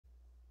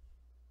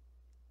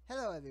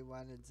Hello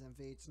everyone, it's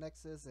MVH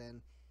Nexus, and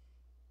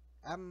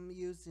I'm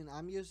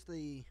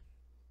usually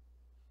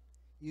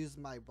use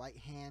my right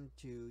hand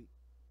to,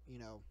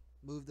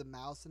 move the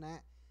mouse and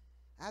that.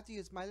 I have to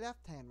use my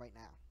left hand right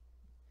now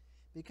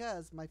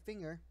because my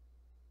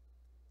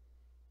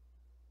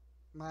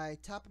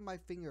top of my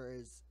finger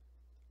is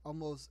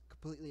almost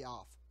completely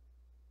off.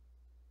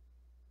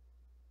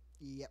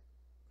 Yep,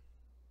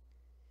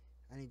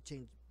 I need to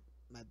change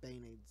my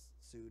band-aids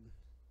soon.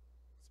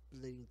 It's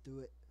bleeding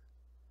through it,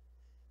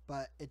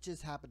 but it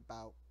just happened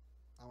about,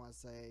 I want to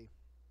say,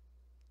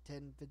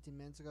 10-15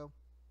 minutes ago.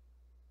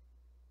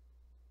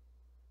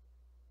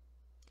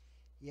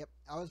 Yep,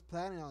 I was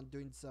planning on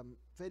doing some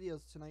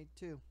videos tonight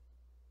too.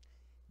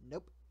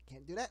 Nope,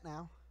 can't do that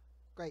now.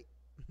 Great.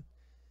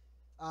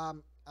 I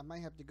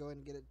might have to go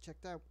and get it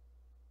checked out.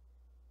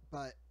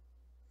 But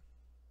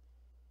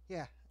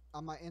yeah,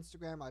 on my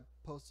Instagram I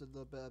posted a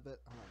little bit of it.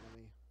 Hold on, let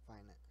me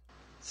find it.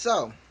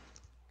 So,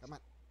 come on.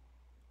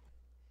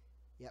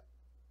 Yep,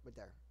 right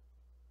there.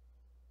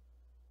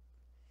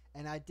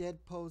 And I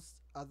did post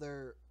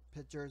other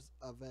pictures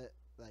of it,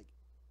 like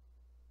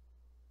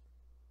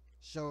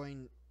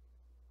showing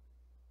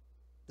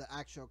the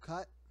actual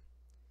cut.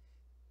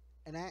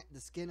 And the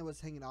skin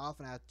was hanging off,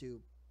 and I had to,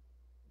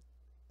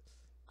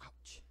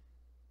 ouch.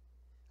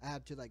 I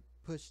had to like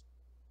push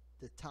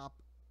the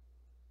top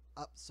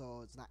up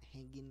so it's not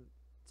hanging,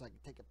 so I can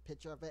take a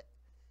picture of it.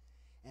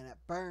 And it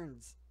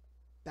burns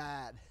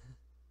bad.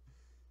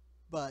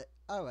 But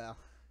oh well,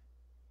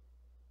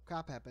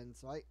 crap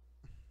happens, right?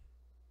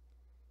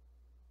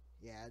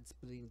 Yeah, it's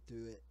bleeding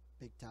through it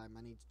big time.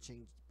 I need to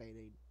change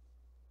the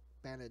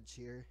bandage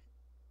here.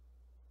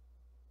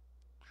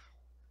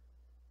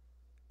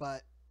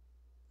 But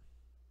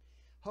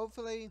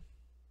hopefully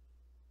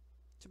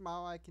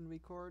tomorrow I can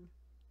record.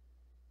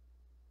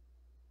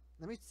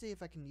 Let me see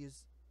if I can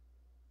use.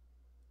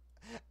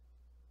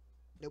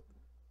 Nope.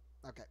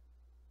 Okay.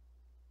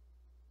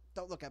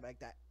 Don't look at me like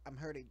that. I'm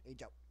hurting. Hey,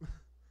 Joe.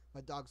 My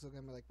dog's looking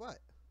at me like, what?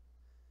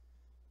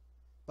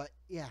 But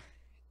yeah,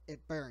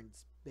 it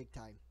burns big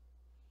time.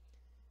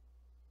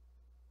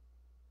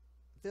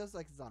 It feels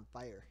like it's on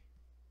fire.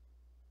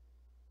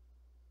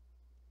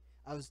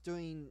 I was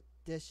doing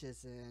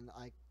dishes and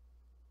I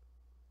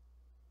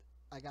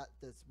got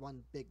this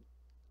one big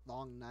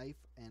long knife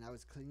and I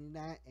was cleaning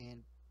that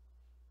and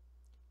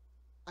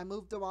I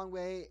moved the wrong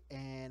way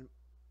and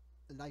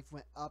the knife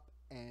went up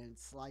and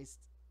sliced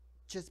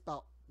just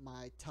about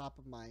my top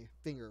of my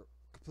finger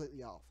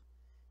completely off.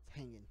 It's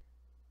hanging.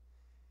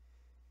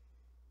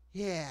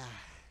 Yeah.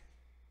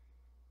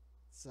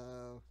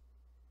 So,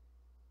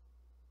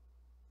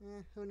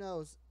 who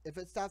knows? If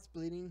it stops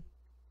bleeding,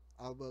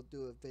 I will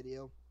do a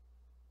video,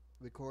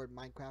 record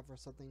Minecraft or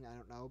something. I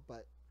don't know,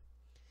 but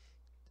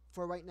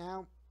for right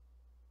now,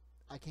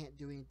 I can't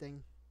do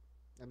anything.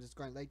 I'm just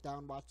going to lay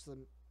down, watch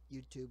some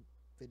YouTube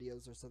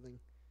videos or something.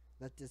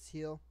 Let this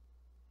heal.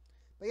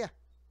 But yeah,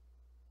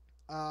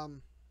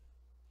 man,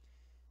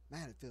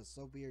 it feels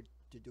so weird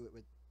to do it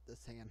with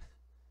this hand.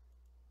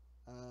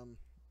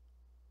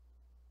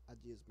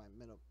 I'd use my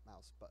middle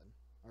mouse button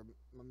or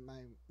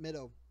my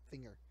middle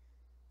finger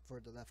for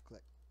the left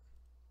click.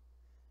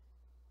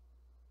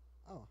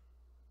 Oh.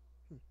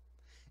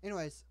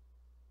 Anyways,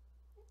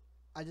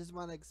 I just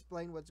want to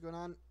explain what's going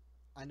on.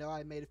 I know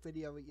I made a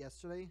video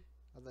yesterday.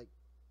 I was like,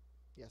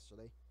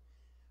 yesterday.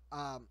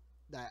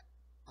 That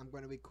I'm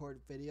going to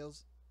record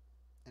videos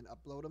and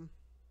upload them.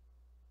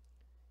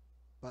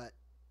 But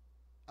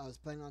I was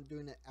planning on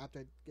doing it after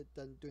I get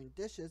done doing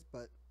dishes,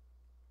 but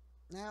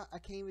now I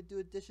can't even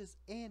do dishes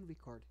and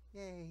record.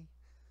 Yay.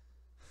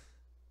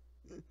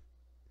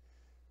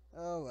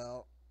 Oh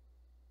well.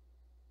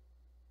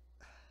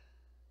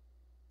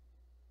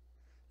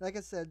 Like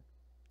I said,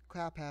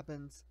 crap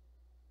happens.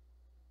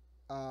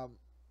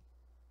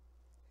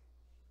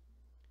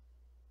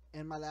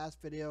 In my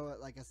last video,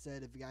 like I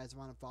said, if you guys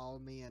want to follow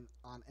me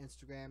on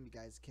Instagram, you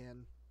guys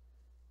can.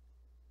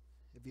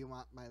 If you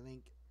want my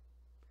link,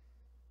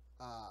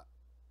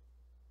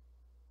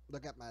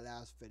 look at my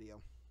last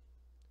video.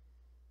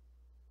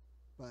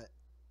 But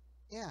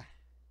yeah,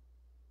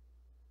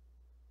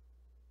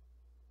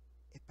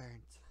 it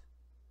burns.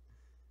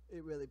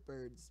 It really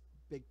burns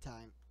big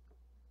time.